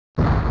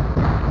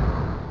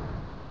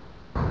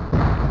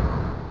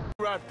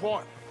right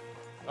point.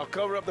 I'll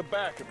cover up the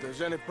back. If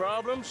there's any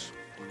problems,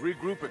 we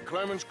regroup at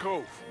Clemens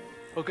Cove.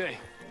 Okay.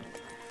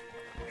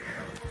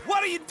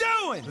 What are you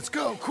doing? Let's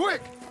go,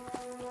 quick!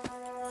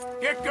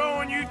 Get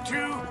going, you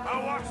two.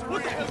 I'll watch the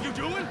What the hell you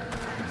doing?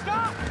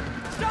 Stop!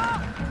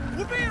 Stop!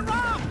 We're being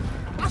robbed!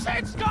 I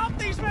said stop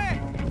these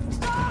men!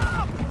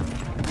 Stop!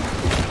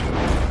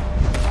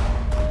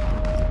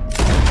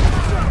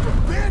 Son of a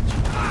bitch!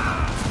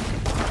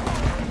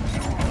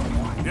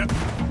 Yep.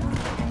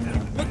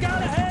 Look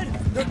out ahead!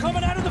 They're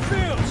coming out of the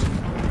fields!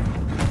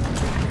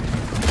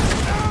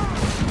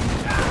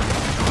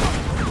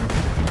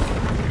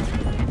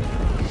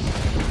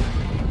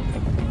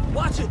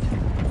 Watch it!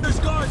 There's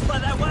guards by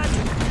that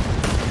wagon!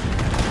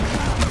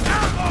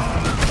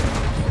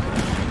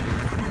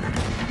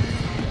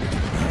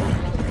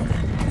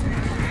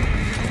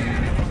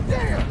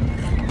 Damn!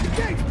 The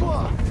gate's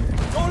blocked!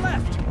 Go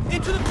left!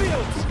 Into the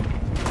fields!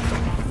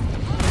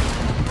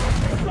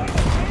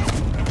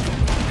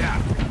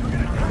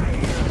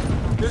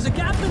 There's a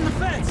gap in the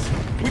fence!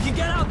 We can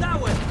get out that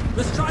way!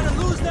 Let's try to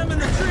lose them in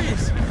the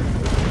trees!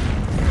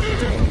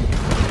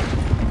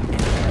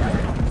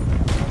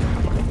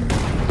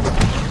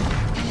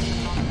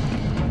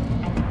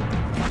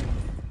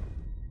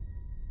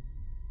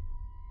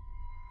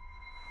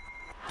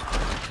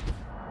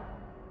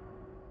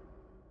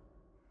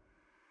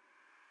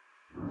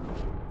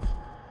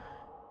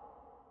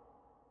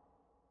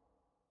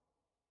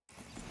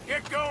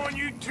 Get going,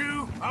 you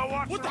two. I'll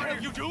watch What the hell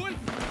rear. you doing?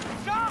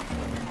 Stop!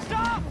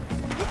 Stop!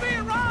 We're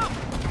being robbed!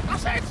 I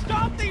said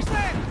stop these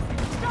men!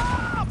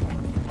 Stop!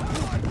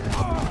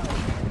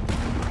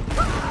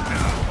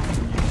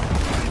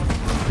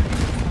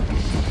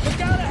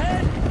 Look out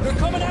ahead! They're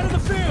coming out of the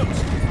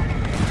fields!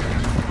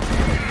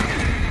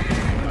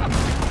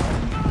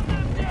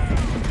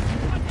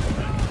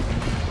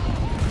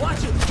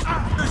 Watch it!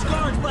 There's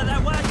guards by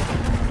that wagon!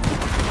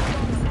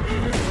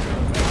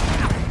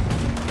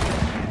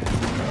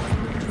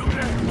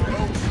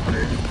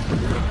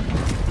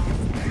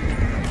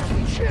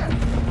 Shit!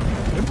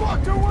 They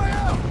blocked our way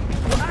out!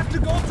 We'll have to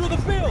go through the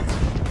fields!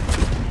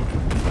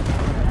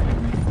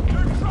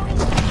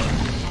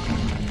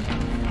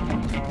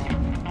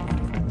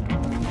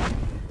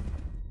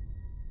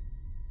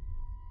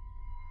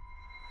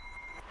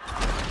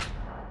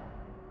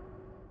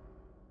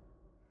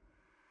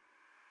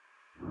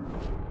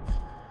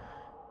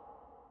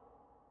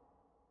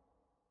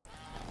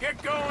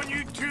 Get going,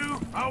 you two.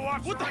 I'll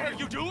watch What the rear. hell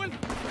you doing?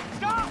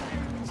 Stop!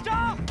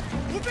 Stop!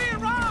 We're being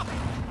robbed!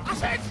 I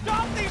said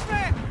stop these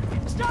men!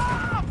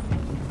 Stop!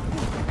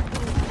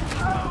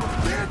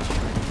 Bitch!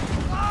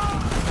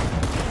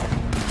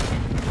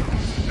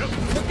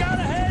 Look out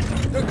ahead!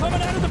 They're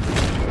coming out of the...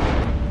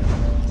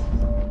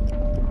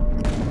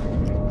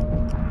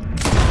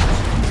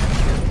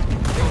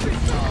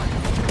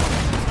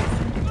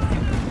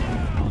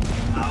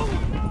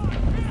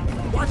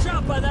 Watch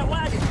out by that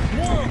wagon!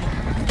 More of them!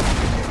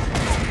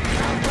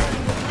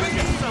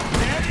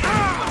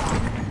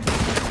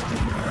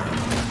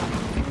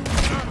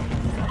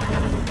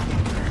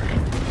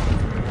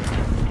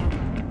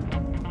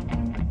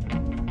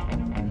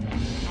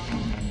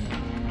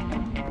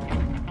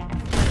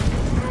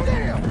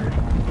 Damn!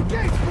 The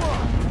gate's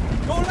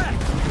blocked! Go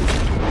left!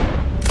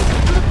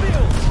 To the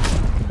fields!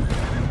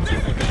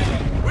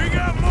 We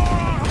got more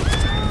on.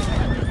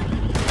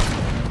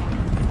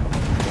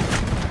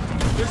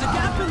 There's a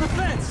gap in the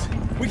fence!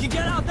 We can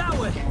get out that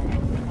way!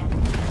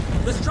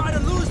 Let's try to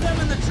lose them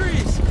in the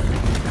trees!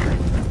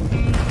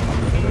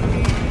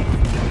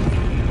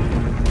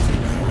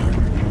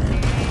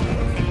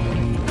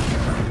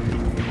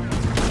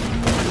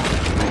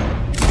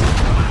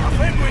 I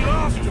think we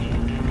lost him.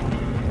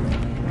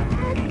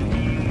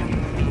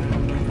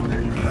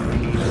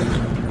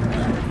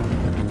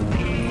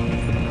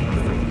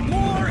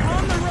 More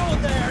on the road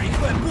there,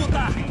 hijo de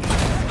puta!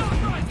 Stop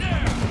right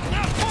there!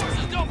 Now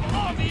horses don't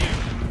belong to you!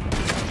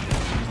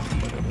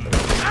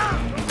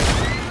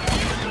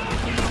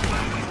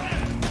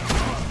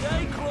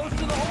 Stay close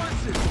to the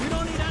horses! We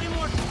don't need any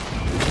more...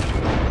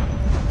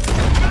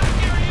 Back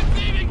here, you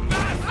thieving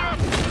bastard!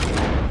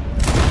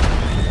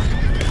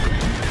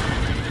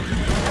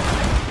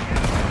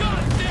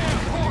 Goddamn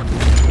horse!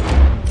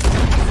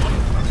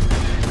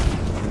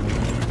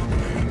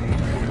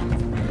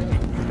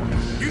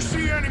 You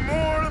see any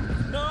more of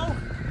them? No?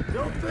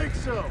 Don't think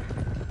so.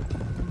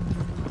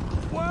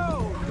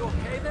 Whoa! You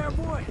okay there,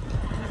 boy?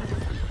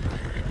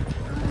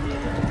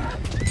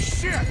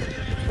 Shit!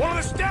 One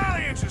of the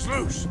stallions is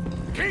loose.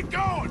 Keep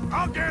going.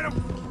 I'll get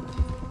him.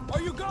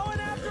 Are you going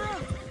after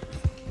him?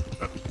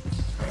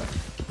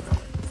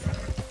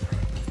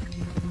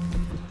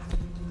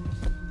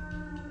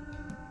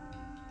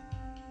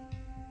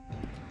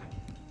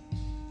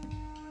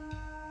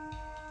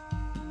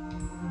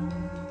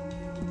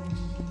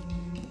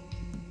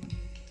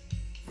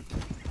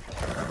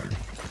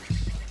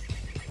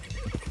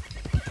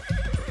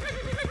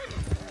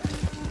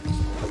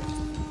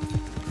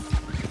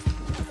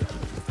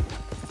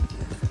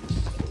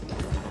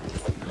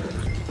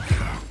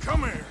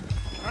 Come here.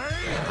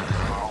 Hey?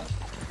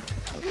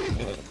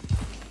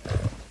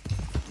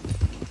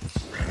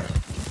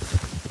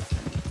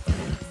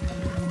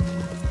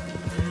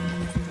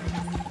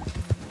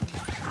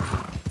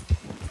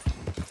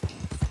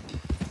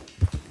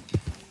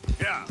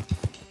 Yeah.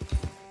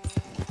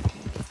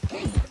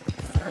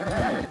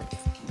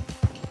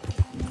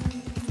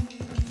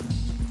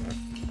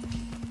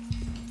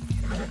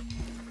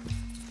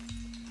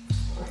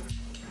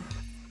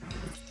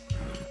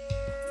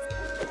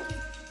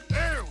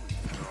 There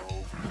we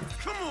go.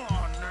 Come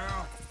on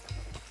now.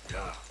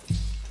 Yeah.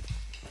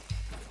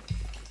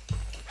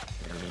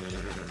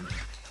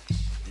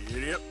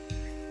 Get up.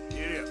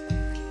 Get up.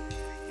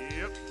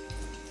 Yep.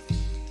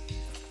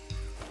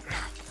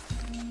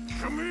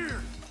 Come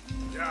here.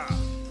 Yeah.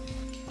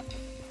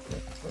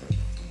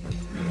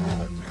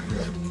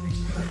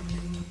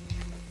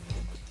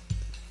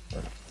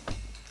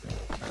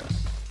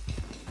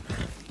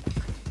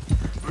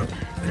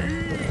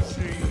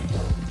 Easy.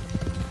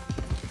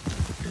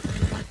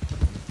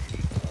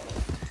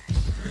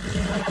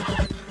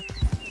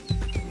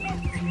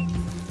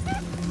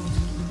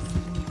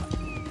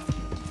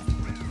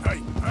 Hey,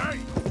 hey.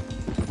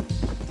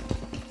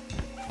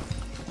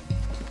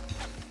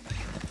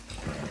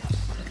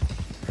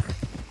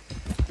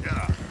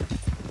 Yeah.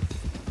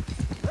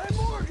 Hey,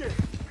 Morgan!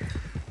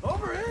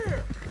 Over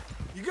here!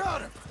 You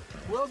got him.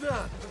 Well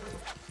done.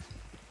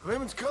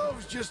 Clemens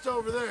Cove's just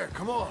over there.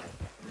 Come on.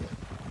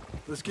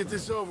 Let's get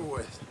this over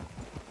with.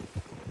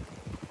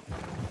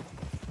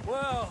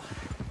 Well,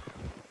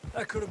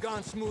 that could have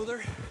gone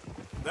smoother.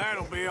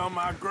 That'll be on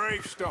my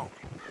gravestone.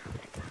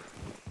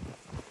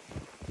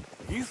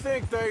 You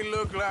think they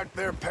look like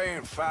they're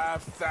paying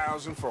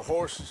 $5,000 for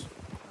horses?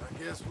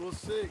 I guess we'll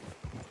see.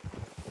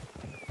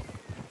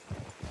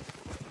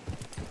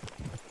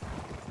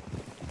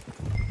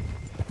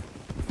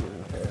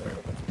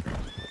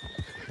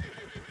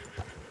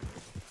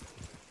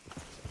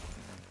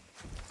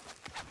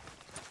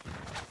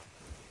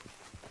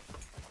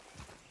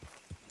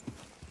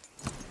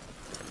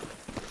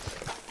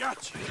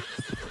 Gotcha.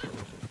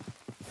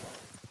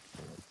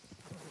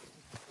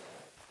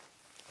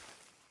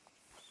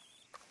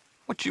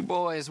 What you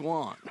boys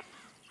want?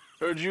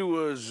 Heard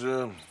you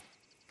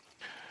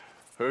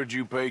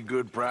pay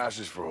good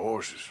prices for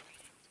horses.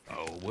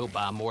 Oh, we'll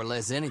buy more or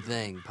less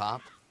anything,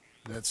 Pop.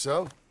 That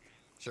so?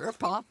 Sure,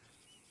 Pop.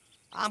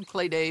 I'm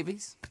Clay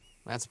Davies.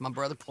 That's my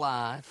brother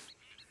Clive.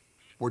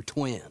 We're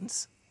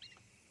twins.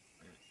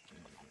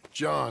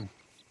 John,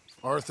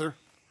 Arthur,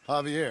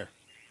 Javier.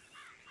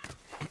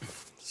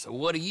 So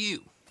what are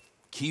you?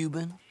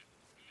 Cuban?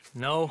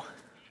 No,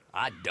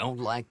 I don't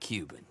like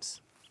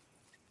Cubans.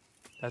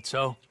 that's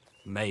so.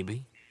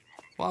 Maybe.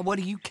 Why, what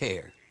do you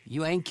care?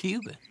 You ain't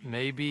Cuban.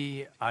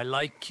 Maybe I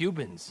like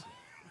Cubans.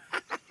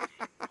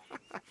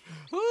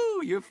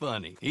 Ooh, you're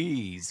funny.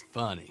 He's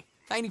funny.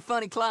 Ain't he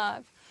funny,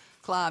 Clive?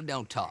 Clive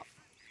don't talk.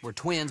 We're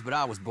twins, but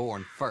I was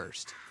born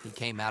first. He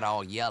came out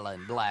all yellow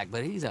and black,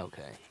 but he's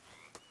okay.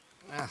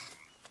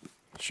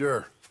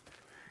 Sure.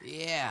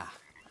 Yeah,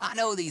 I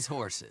know these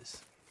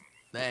horses.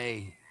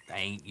 They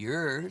ain't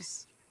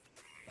yours,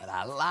 but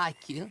I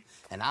like you,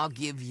 and I can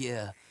give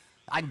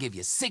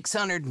you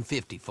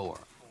 650 for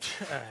them.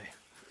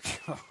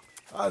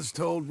 I was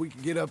told we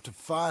could get up to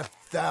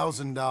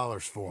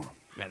 $5,000 for them.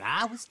 And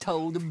I was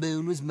told the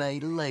moon was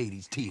made of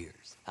ladies'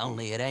 tears.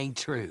 Only it ain't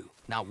true.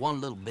 Not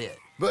one little bit.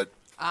 But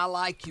I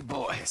like you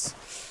boys,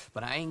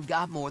 but I ain't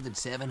got more than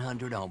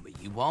 700 on me.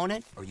 You want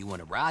it, or you want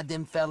to ride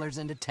them fellers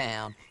into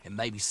town, and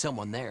maybe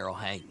someone there'll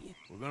hang you.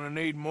 we're gonna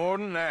need more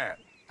than that.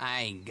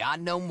 I ain't got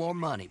no more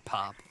money,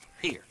 Pop.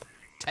 Here,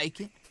 take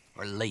it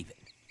or leave it.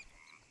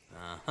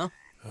 Uh-huh.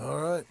 All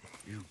right.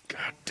 You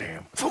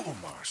goddamn fool,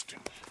 Marston.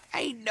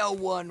 Ain't no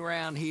one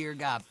round here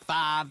got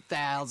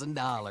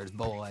 $5,000,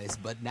 boys,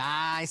 but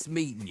nice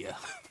meeting you.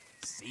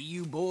 See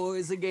you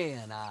boys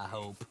again, I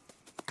hope.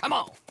 Come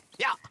on,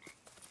 yeah.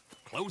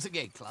 Close the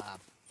gate, Clive.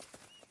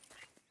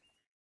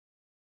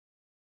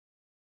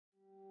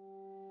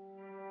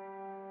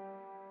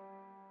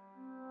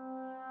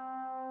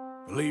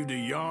 Believed a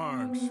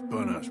yarn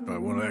spun us by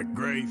one of that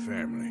Gray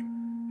family,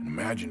 and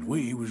imagined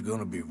we was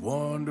gonna be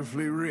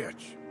wonderfully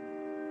rich.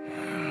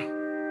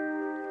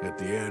 At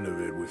the end of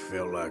it, we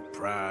felt like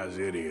prize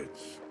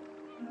idiots.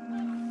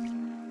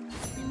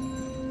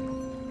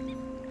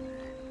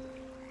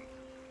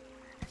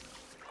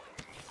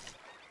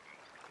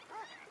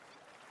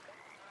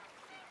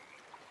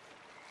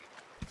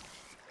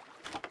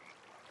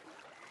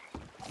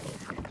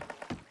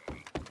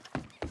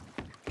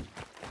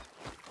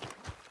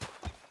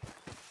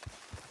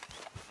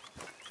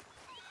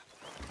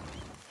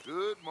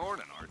 Good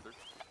morning, Arthur.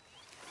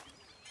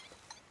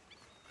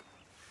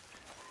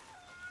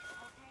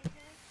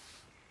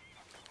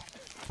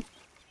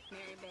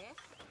 Mary Beth?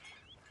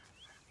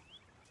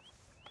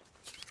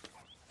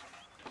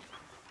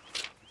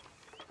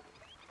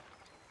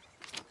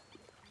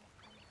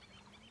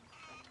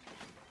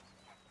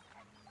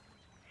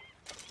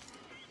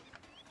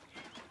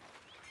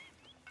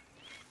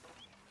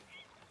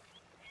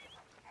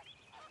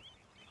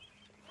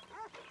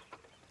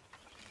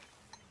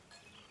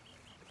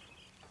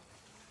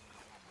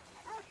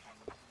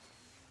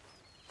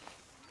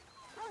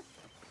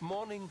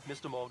 Morning,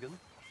 Mr. Morgan.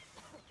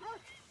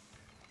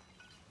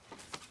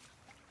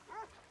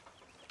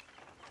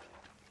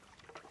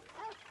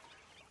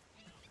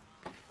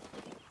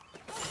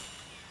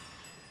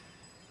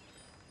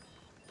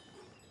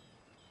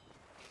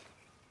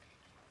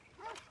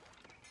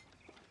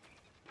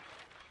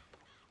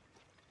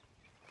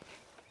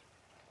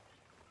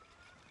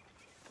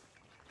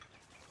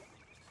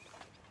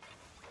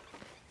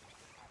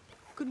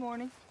 Good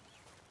morning.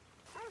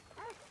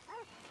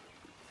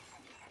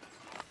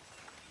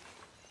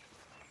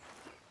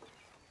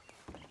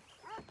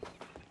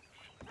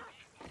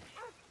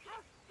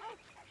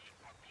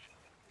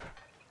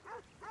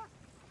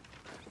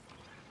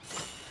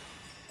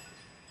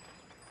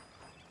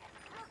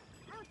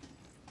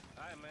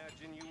 I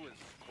imagine you was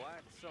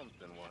quite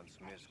something once,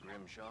 Miss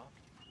Grimshaw.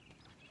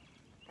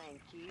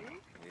 Thank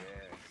you.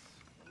 Yes,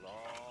 a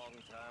long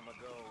time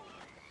ago.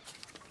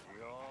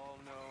 We all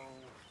know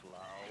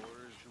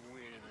flowers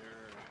wither.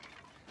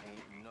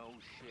 Ain't no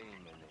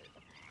shame in it.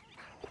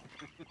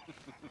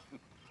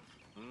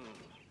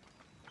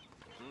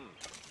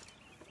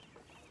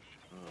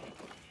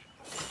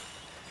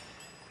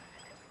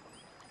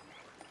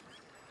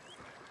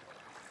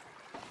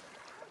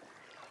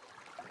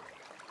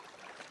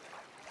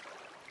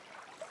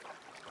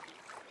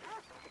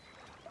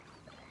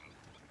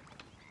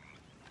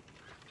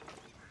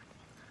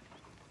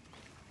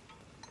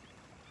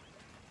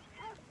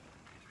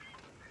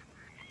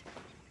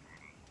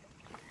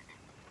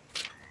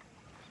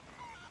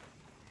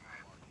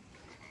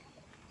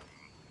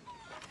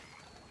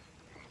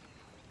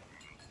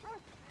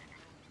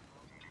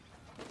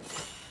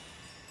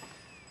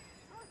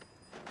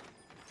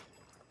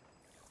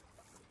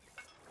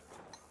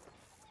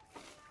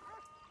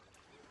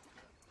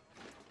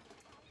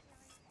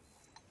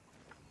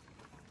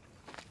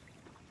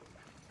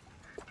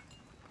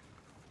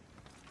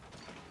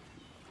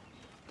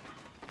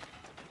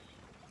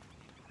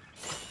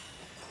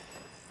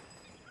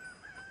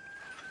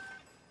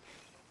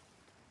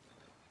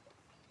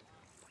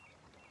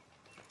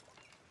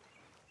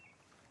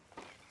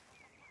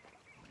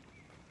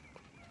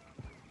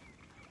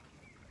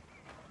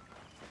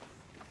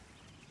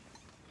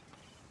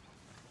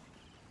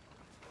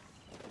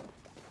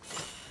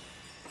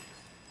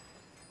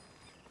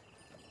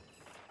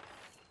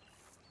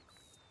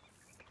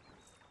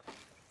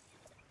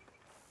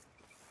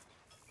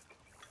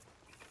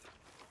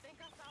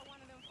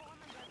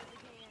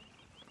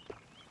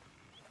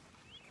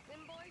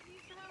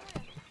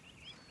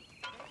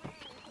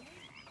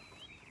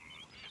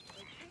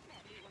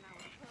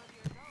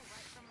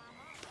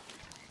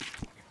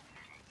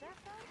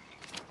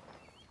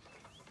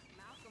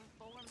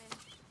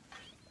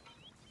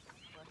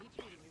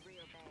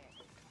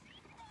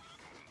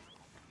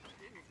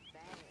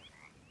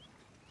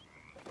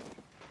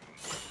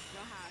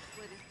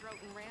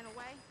 And ran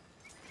away.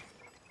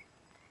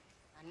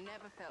 I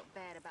never felt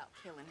bad about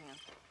killing him.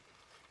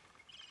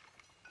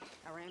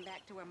 I ran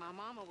back to where my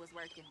mama was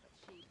working, but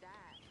she died.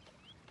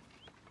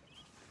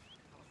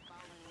 I was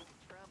falling into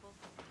trouble.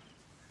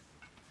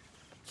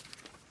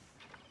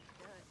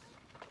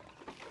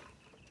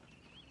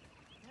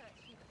 Dutch,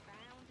 he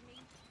found me,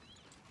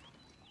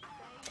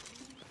 saved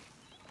me,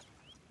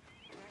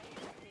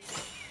 raised me.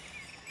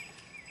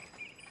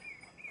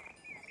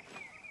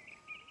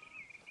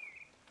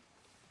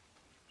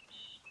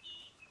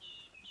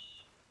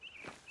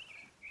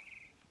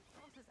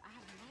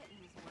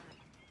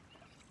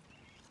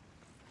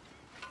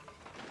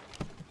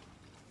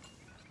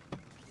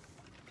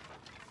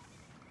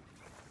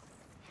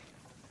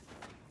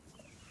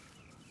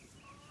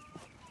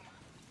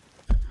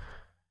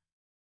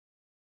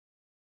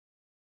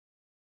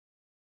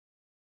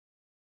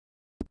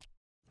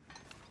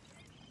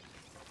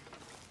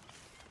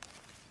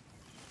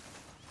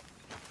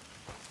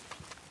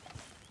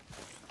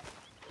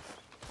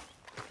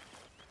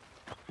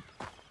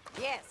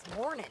 Yes,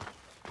 morning.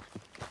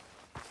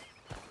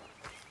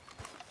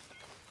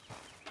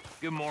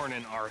 Good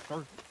morning,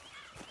 Arthur.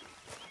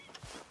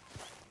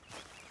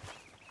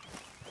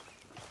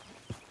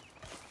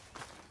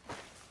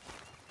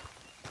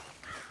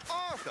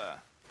 Arthur!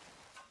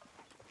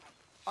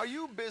 Are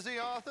you busy,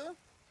 Arthur?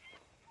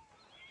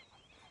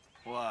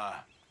 Why?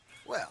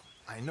 Well,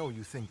 I know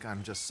you think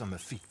I'm just some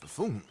effete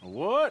buffoon.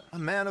 What? A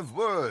man of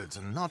words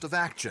and not of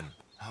action.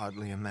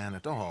 Hardly a man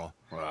at all.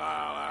 Well,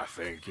 I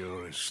think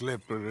you're as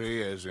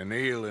slippery as an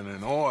eel in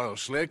an oil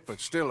slick, but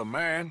still a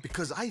man.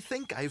 Because I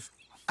think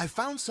I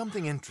found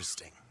something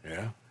interesting.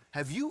 Yeah?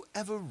 Have you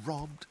ever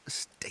robbed a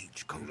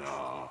stagecoach?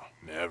 No,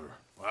 never.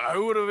 Well,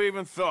 who would have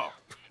even thought?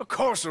 Of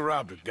course I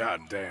robbed a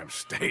goddamn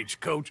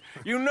stagecoach.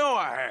 You know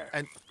I have.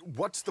 And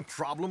what's the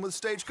problem with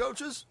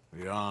stagecoaches?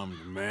 The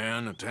armed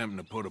man attempting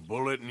to put a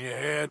bullet in your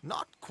head?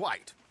 Not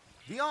quite.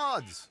 The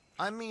odds.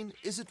 I mean,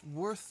 is it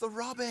worth the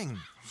robbing?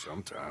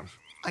 Sometimes.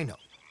 I know.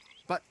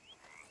 But,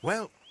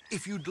 well,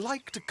 if you'd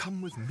like to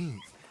come with me,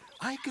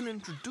 I can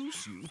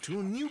introduce you to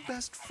a new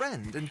best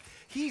friend, and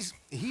he's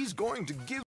going to give